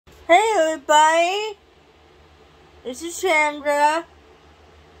Hey everybody, this is Chandra.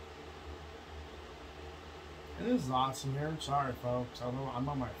 It is awesome here. Sorry folks, I'm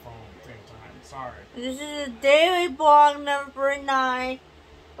on my phone at the same time. Sorry. This is a daily blog number 9. I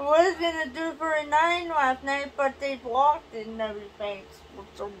was gonna do for 9 last night, but they blocked it and everything for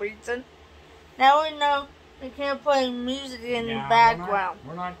some reason. Now we know we can't play music in the background.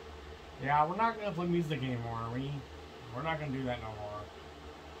 We're not gonna play music anymore. We're not gonna do that no more.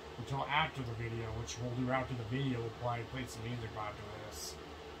 Until after the video, which we'll do after the video. We'll probably play some music after this.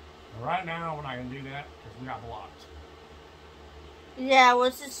 But right now, we're not gonna do that because we got blocked. Yeah,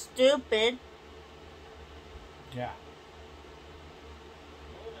 which is stupid. Yeah.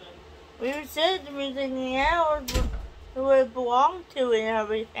 We said the music in the hours would belong to and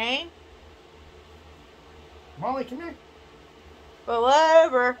everything. Molly, come here. But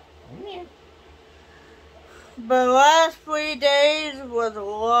whatever. Come here. But the last 3 days was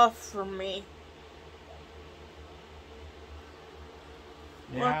rough for me.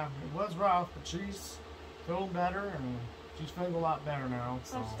 Yeah, it was rough, but she's feeling better, and she's feeling a lot better now.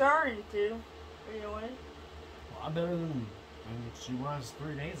 So. I'm starting to, anyway. A lot better than she was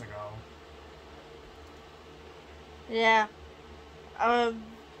 3 days ago. Yeah.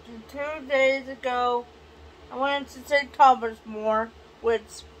 2 days ago, I went to St. Thomas More,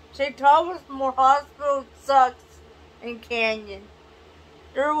 which St. Thomas More Hospital sucks in Canyon.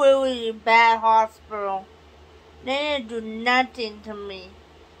 They're really a bad hospital. They didn't do nothing to me.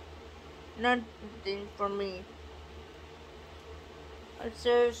 Nothing for me.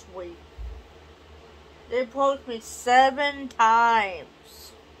 Seriously. They poked me 7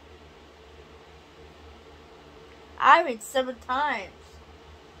 times. 7 times.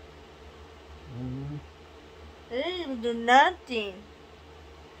 Mm-hmm. They didn't even do nothing.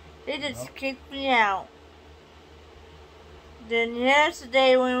 They just kicked me out. Then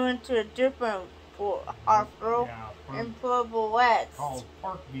yesterday we went to a different hospital in Pueblo West. Called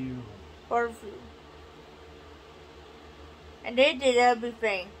Parkview. And they did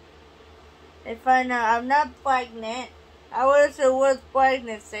everything. They found out I'm not pregnant. I wish it was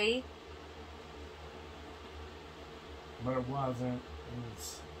pregnancy. But it wasn't.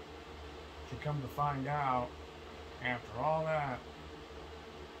 She come to find out, after all that,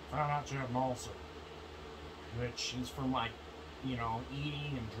 found out she had an ulcer. Which is from, like,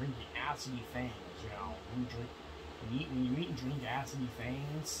 eating and drinking acidy things, When you eat and drink acidy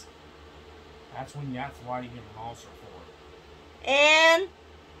things, that's why you get an ulcer for it. And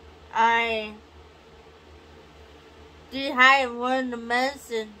I one of the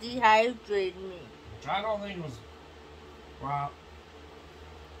medicine dehydrated me. Which I don't think was, well,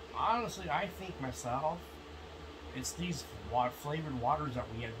 honestly, I think myself, it's these flavored waters that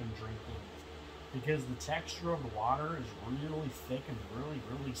we had been drinking. Because the texture of the water is really thick and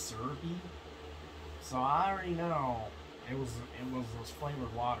really syrupy. So I already know it was those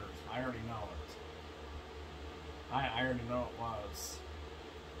flavored waters. I already know it. I already know it was.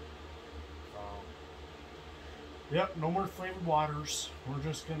 So, yep, no more flavored waters. We're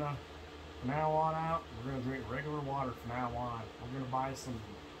just gonna, from now on out, we're gonna drink regular water from now on. We're gonna buy some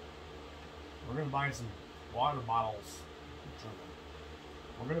water bottles.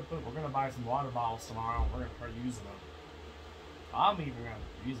 We're gonna buy some water bottles tomorrow. And we're gonna start using them. I'm even gonna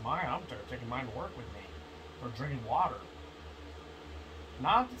use mine. I'm taking mine to work with me for drinking water.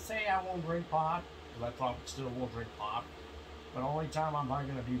 Not to say I won't drink pot, because I probably still will drink pot. But the only time I'm probably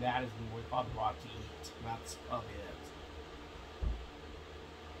gonna do that is when we probably go out to eat. That's probably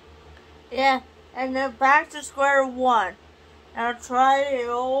it. Yeah, and then back to square one. Now try it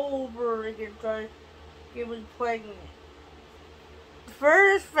all over again. Try to get me pregnant. The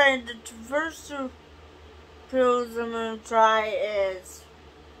first 2 pills I'm gonna try is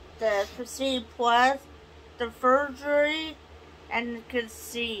the Concede Plus, the Surgery, and the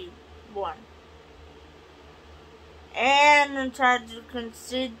Concede one. And I'm trying to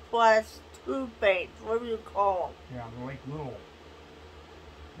Concede Plus toothpaste. What do you call them? Yeah, they're like little.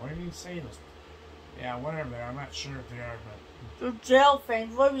 What do you say this? Yeah, whatever they are. I'm not sure if they are, but They're gel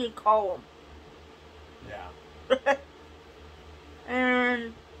things. What do you call them? Yeah.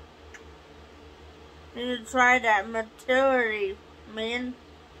 And you need to try that Fertility Man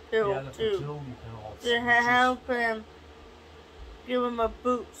pill the too. fertility pill. To help him, give him a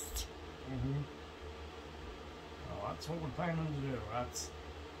boost. Well, that's what we're planning to do. That's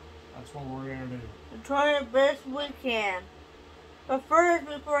what we're gonna do. And try the best we can. But first,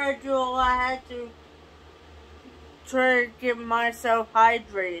 before I do all, I had to try to get myself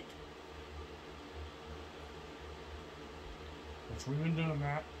hydrated. Which we've been doing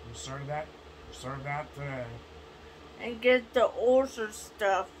that. We started that today. And get the ulcer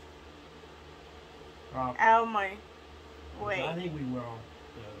stuff. Well, out of my I way. think we will.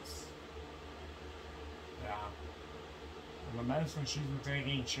 Because, yeah. And the medicine she's been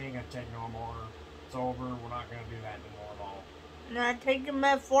taking, she ain't gonna take no more. It's over. We're not gonna do that anymore at all. Not taking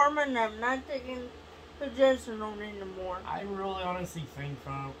metformin. I'm not taking progesterone anymore. I really honestly think,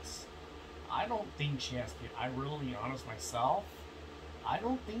 folks, I don't think she has. I really honest myself. I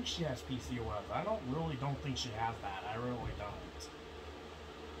don't think she has PCOS. I don't think she has that. I really don't.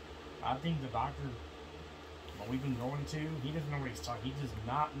 I think the doctor that we've been going to, he doesn't know what he's talking. He does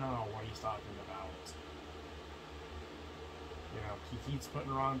not know what he's talking about. You know, he keeps putting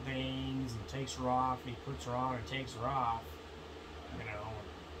her on things and takes her off. He puts her on and takes her off. You know,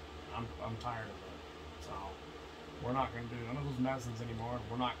 I'm tired of it. So we're not going to do none of those medicines anymore. And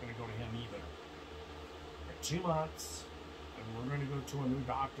we're not going to go to him either. For 2 months, and we're going to go to a new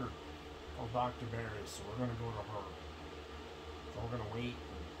doctor called Dr. Barry. So we're going to go to her. So we're going to wait.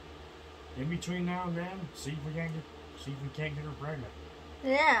 In between now and then, see if we can't get her pregnant.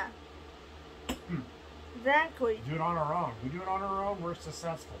 Yeah. Exactly. Do it on our own. We do it on our own, we're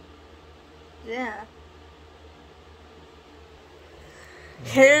successful. Yeah.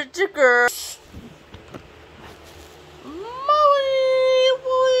 Here's the girl.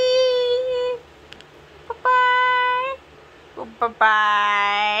 Bye-bye.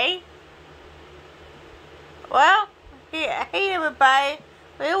 Bye-bye. Well, hey everybody.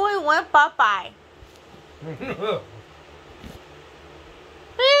 We only went bye-bye.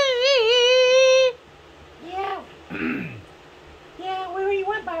 Yeah. Yeah, we already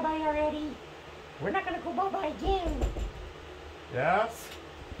went bye-bye already. We're not gonna go bye-bye again. Yes?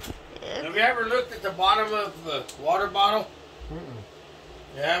 Have you ever looked at the bottom of the water bottle?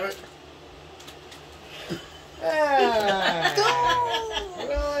 You haven't?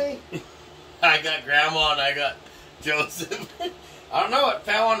 Really? I got Grandma and I got Joseph. I don't know, it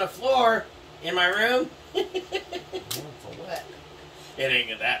fell on the floor in my room. It's wet. It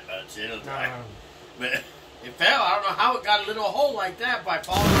ain't that much, it'll dry. No. But it fell. I don't know how it got a little hole like that by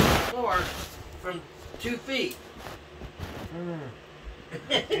falling on the floor from 2 feet.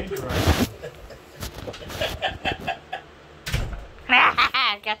 Interesting.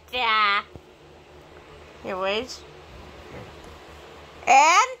 Gotcha. Anyways.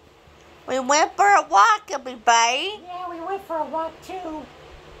 And we went for a walk, everybody. Yeah, we went for a walk too.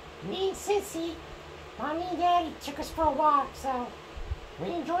 Me and Sissy, Mommy and Daddy took us for a walk, so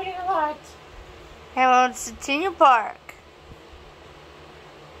we enjoyed it a lot. And we went to Centennial Park.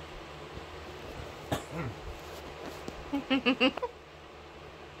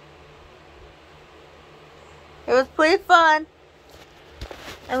 It was pretty fun.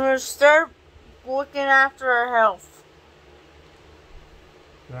 And we'll start looking after our health.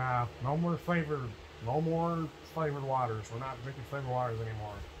 Yeah, no more flavored waters. We're not drinking flavored waters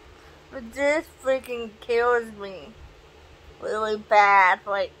anymore. But this freaking kills me. Really bad.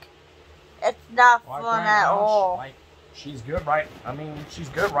 Like, it's not Like fun right at now, all. she's good right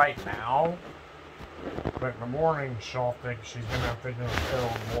now. But in the morning, she'll think she's gonna have to take a pill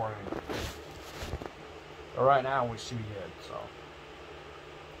in the morning. But right now, we should be good, so.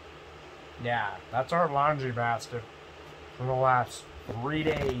 Yeah, that's our laundry basket. For the last 3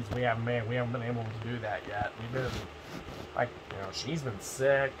 days, we haven't been able to do that yet. We've been, she's been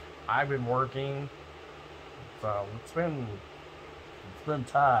sick. I've been working. So, it's been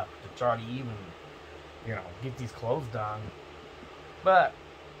tough to try to even, get these clothes done. But,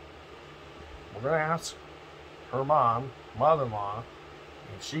 we're going to ask her mother-in-law,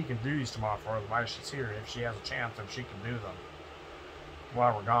 if she can do these tomorrow for us while she's here, if she has a chance, if she can do them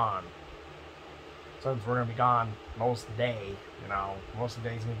while we're gone. Since we're going to be gone most of the day, most of the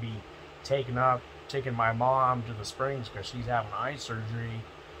day is going to be taking my mom to the Springs because she's having eye surgery.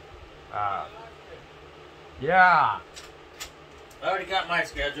 Yeah. I already got my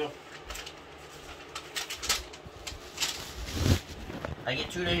schedule. I get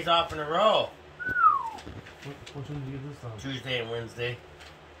 2 days off in a row. What should we do this time? Tuesday and Wednesday.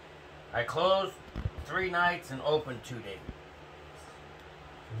 I close 3 nights and open 2 days.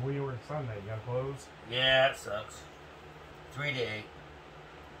 We work Sunday. You gotta close? Yeah, it sucks. 3 to 8.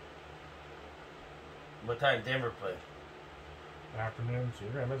 What time Denver play? Afternoon, so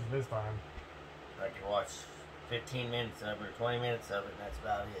you're gonna miss this time. I can watch 15 minutes of it or 20 minutes of it, and that's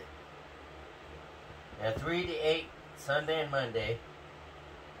about it. Yeah, 3 to 8, Sunday and Monday.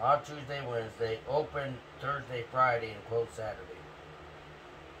 Off Tuesday, Wednesday. Open Thursday, Friday, and close Saturday.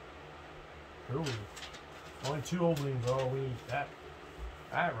 Ooh. Only 2 openings all week. That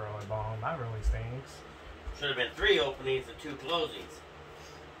really bomb. That really stinks. Should have been 3 openings and 2 closings.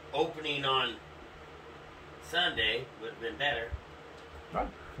 Opening on Sunday would have been better. But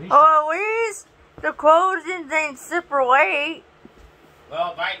Oh, The closings ain't super late.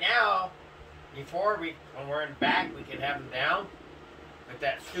 Well, right now, when we're in back, we can have them down. But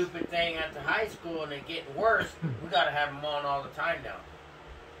that stupid thing at the high school and it getting worse, we got to have them on all the time now.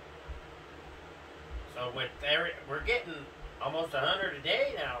 So we're getting almost 100 a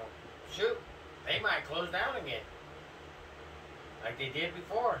day now. Shoot, they might close down again. Like they did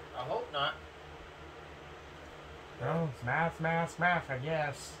before. I hope not. Well, it's math, I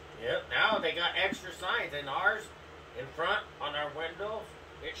guess. Yep, now they got extra signs in ours, in front, on our windows.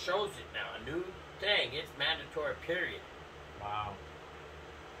 It shows it now, a new thing. It's mandatory, period. Wow.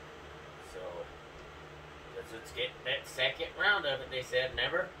 So, let's get that second round of it, they said,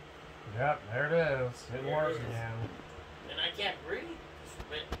 never. Yep, there it is. It There was it is. again. And I can't breathe.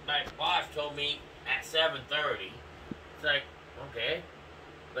 My boss told me at 7:30. It's like, okay.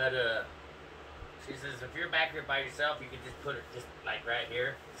 But, she says, if you're back here by yourself, you can just put it just like right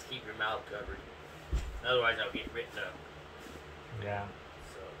here. Just keep your mouth covered. Otherwise, I'll get written up. Yeah.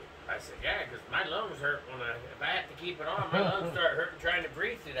 So I said, yeah, because my lungs hurt if I have to keep it on, my lungs start hurting trying to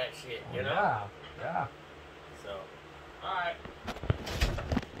breathe through that shit, you know? Yeah, yeah. So, alright.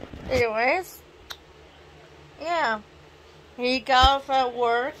 Anyways, yeah. He got off at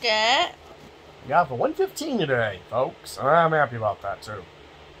work at... Got for 1:15 today, folks. And I'm happy about that, too.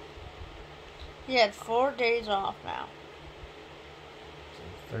 He had 4 days off now. So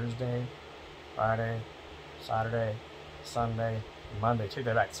Thursday, Friday, Saturday, Sunday, Monday. Take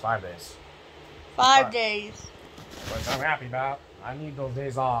that back. It's 5 days. 5 days. Which I'm happy about. I need those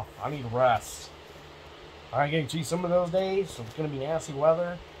days off. I need rest. I guarantee some of those days, so it's going to be nasty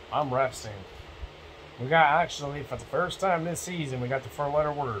weather. I'm resting. We got, actually, for the first time this season, we got the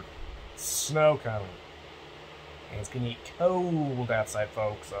 4-letter word. Snow coming. And it's going to get cold outside,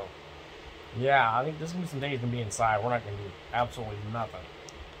 folks, so... Yeah, I think there's going to be some days going to be inside. We're not going to do absolutely nothing.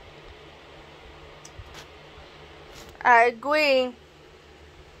 I agree.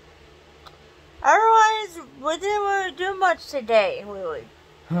 Otherwise, we didn't really do much today, really.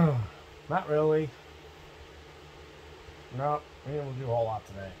 Not really. No, we didn't do a whole lot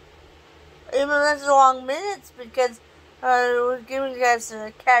today. Even less long minutes because we're giving you guys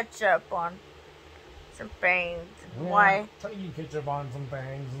a catch up on some things. Yeah, Why? tell you catch up on some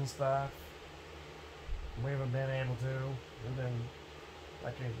things and stuff. We haven't been able to. We've been,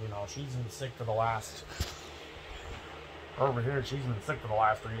 like, you know, she's been sick for the last... Over here, she's been sick for the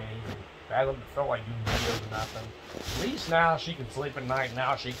last 3 days. And I don't feel like doing videos or nothing. At least now she can sleep at night.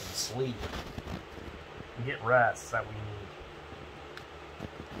 Now she can sleep. And get rest that we need.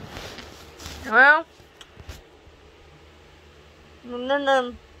 Well, and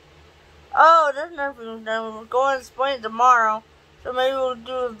then, oh, there's nothing done. We're going to Spain tomorrow. So maybe we'll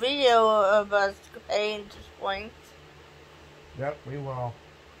do a video of us heading to Spain. Yep, we will.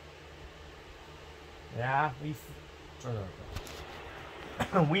 Yeah, we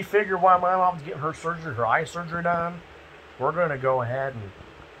figure while my mom's getting her eye surgery done, we're going to go ahead and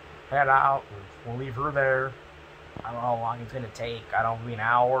head out, and we'll leave her there. I don't know how long it's going to take. I don't know, maybe an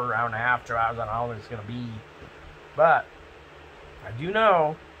hour, hour and a half, 2 hours. I don't know how long it's going to be. But I do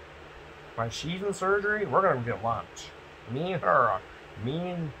know when she's in surgery, we're going to get lunch. Me and her,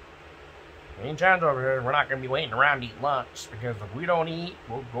 me and Chance over here, we're not going to be waiting around to eat lunch, because if we don't eat,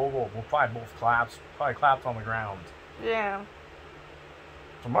 we'll probably both collapse on the ground. Yeah.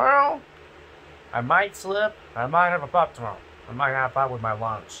 Tomorrow, I might slip. I might have a pup tomorrow. I might have a pup with my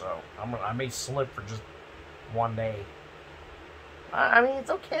lunch, so I may slip for just 1 day. I mean,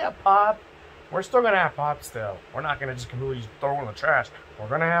 it's okay, a pup. We're still going to have pups still. We're not going to just completely throw in the trash. We're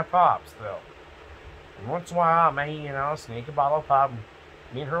going to have pups still. And once in a while, I may, you know, sneak a bottle of pop.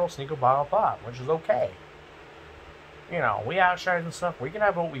 Me and her will sneak a bottle of pop, which is okay. You know, we exercise and stuff. We can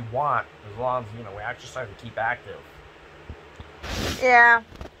have what we want as long as, you know, we exercise and keep active. Yeah.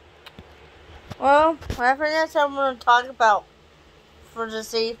 Well, I think that's what I'm going to talk about for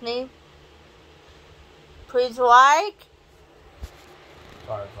this evening. Please like.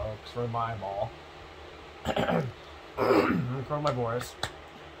 Sorry, folks, for my ball. For my voice.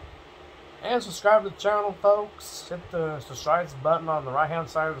 And subscribe to the channel, folks. Hit the subscribe button on the right-hand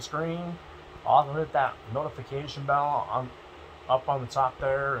side of the screen. Also hit that notification bell up on the top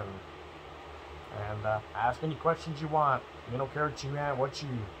there, and ask any questions you want. We don't care what you have,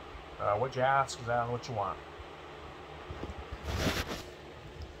 what you ask is what you want.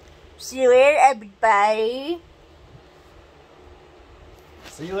 See you later, everybody.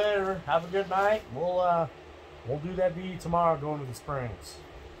 See you later. Have a good night. We'll do that video tomorrow going to the Springs.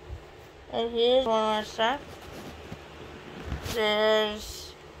 And here's one more stuff.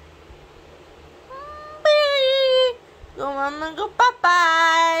 There's... Go mama, go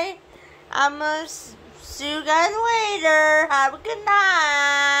bye-bye. I'm gonna see you guys later. Have a good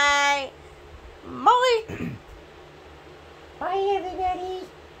night. Bye. Bye, everybody.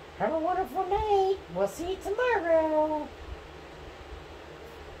 Have a wonderful night. We'll see you tomorrow.